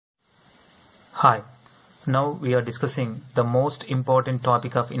Hi, now we are discussing the most important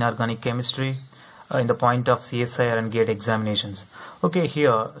topic of inorganic chemistry in the point of CSIR and gate examinations. Okay,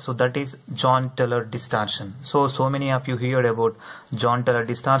 here, so that is Jahn-Teller distortion. So many of you heard about Jahn-Teller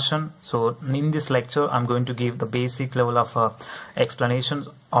distortion. So in this lecture, I'm going to give the basic level of explanations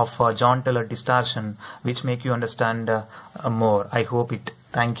of Jahn-Teller distortion, which make you understand more. I hope it.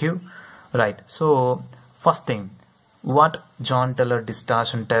 Thank you. Right. So first thing, what Jahn-Teller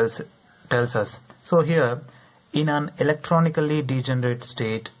distortion tells us. So here, in an electronically degenerate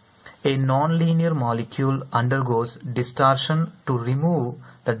state, a nonlinear molecule undergoes distortion to remove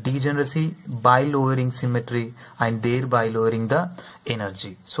the degeneracy by lowering symmetry and thereby lowering the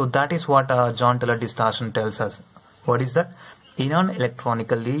energy. So that is what Jahn-Teller distortion tells us. What is that? In an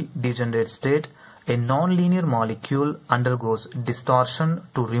electronically degenerate state, a nonlinear molecule undergoes distortion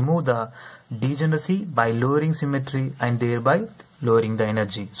to remove the degeneracy by lowering symmetry and thereby lowering the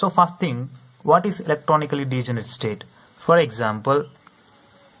energy. So first thing, what is electronically degenerate state? For example,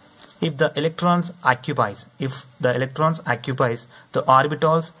 if the electrons occupies the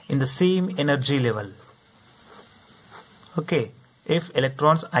orbitals in the same energy level. Okay, if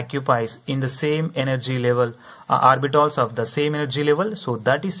electrons occupies in the same energy level orbitals of the same energy level, so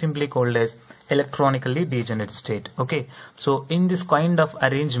that is simply called as electronically degenerate state. Okay, so in this kind of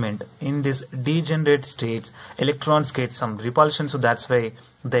arrangement, in this degenerate states, electrons get some repulsion, so that's why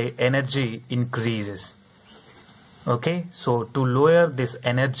the energy increases. Okay, so to lower this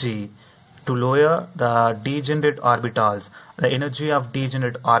energy, to lower the degenerate orbitals, the energy of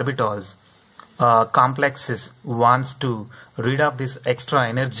degenerate orbitals, complexes wants to rid of this extra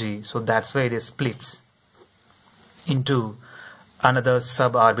energy, so that's why it splits into another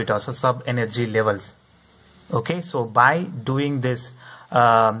suborbitals or sub energy levels. Okay, so by doing this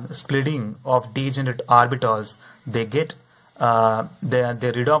splitting of degenerate orbitals, they get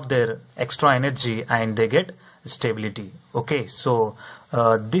they rid of their extra energy and they get stability. Okay, so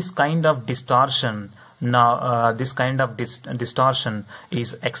this kind of distortion distortion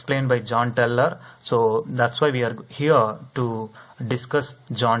is explained by Jahn-Teller. So that's why we are here to discuss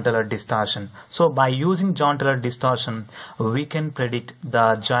Jahn-Teller distortion. So by using Jahn-Teller distortion, we can predict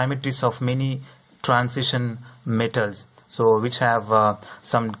the geometries of many transition metals, so which have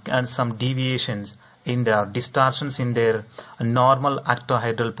some deviations in their distortions in their normal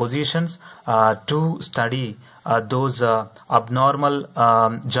octahedral positions, to study those abnormal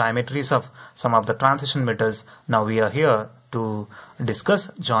geometries of some of the transition metals. Now we are here to discuss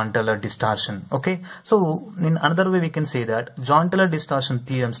Jahn-Teller distortion. Okay, so in another way we can say that Jahn-Teller distortion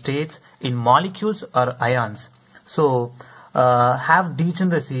theorem states in molecules or ions, so have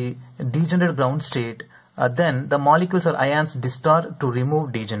degenerate ground state, then the molecules or ions distort to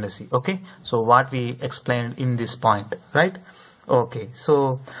remove degeneracy. Okay, so what we explained in this point, right? Okay,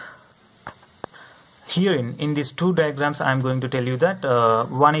 so here in these two diagrams I am going to tell you that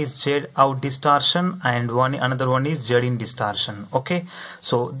one is Z out distortion and another one is Z in distortion. Okay,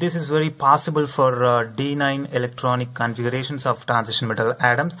 so this is very possible for D9 electronic configurations of transition metal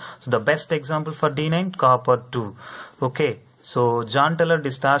atoms. So the best example for D9, copper 2. Okay, so Jahn-Teller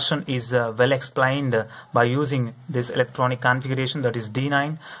distortion is well explained by using this electronic configuration, that is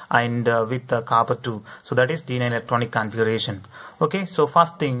D9, and with copper 2. So that is D9 electronic configuration. Okay, so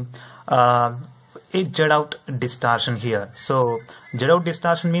first thing, is Z-out distortion here. So Z-out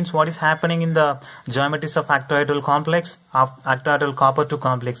distortion means what is happening in the geometries of octahedral complex, of octahedral copper 2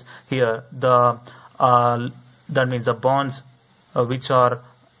 complex. Here the that means the bonds which are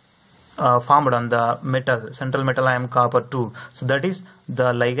formed on the metal, central metal ion copper 2. So that is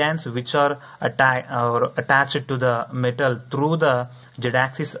the ligands which are attached to the metal through the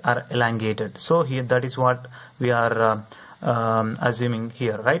Z-axis are elongated. So here that is what we are assuming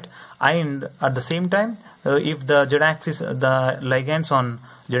here, right? And at the same time, if the Z-axis, the ligands on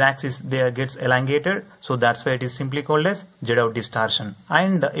Z-axis, they gets elongated, so that's why it is simply called as Z-out distortion.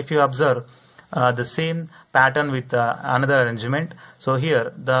 And if you observe the same pattern with another arrangement, so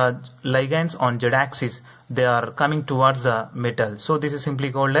here the ligands on Z-axis, they are coming towards the metal, so this is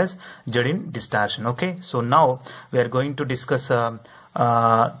simply called as Z-in distortion. Okay, so now we are going to discuss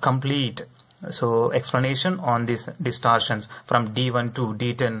complete explanation on these distortions from D1 to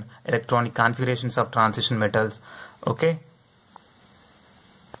D10 electronic configurations of transition metals. Okay,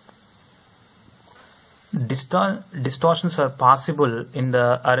 distortions are possible in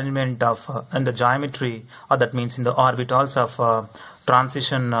the arrangement of in the geometry, or that means in the orbitals of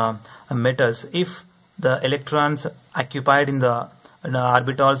transition metals, if the electrons occupied in the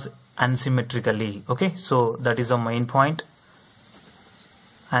orbitals unsymmetrically. Okay, so that is the main point.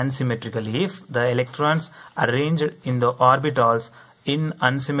 Unsymmetrically, if the electrons arranged in the orbitals in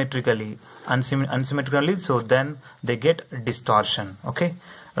unsymmetrically, so then they get distortion. Okay,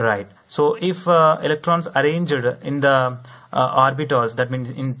 right. So if electrons arranged in the orbitals, that means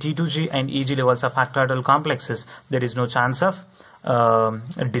in T2G and EG levels of factorial complexes, there is no chance of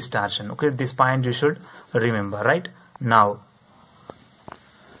distortion. Okay, this point you should remember. Right now,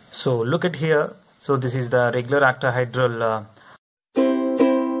 so look at here. So this is the regular octahedral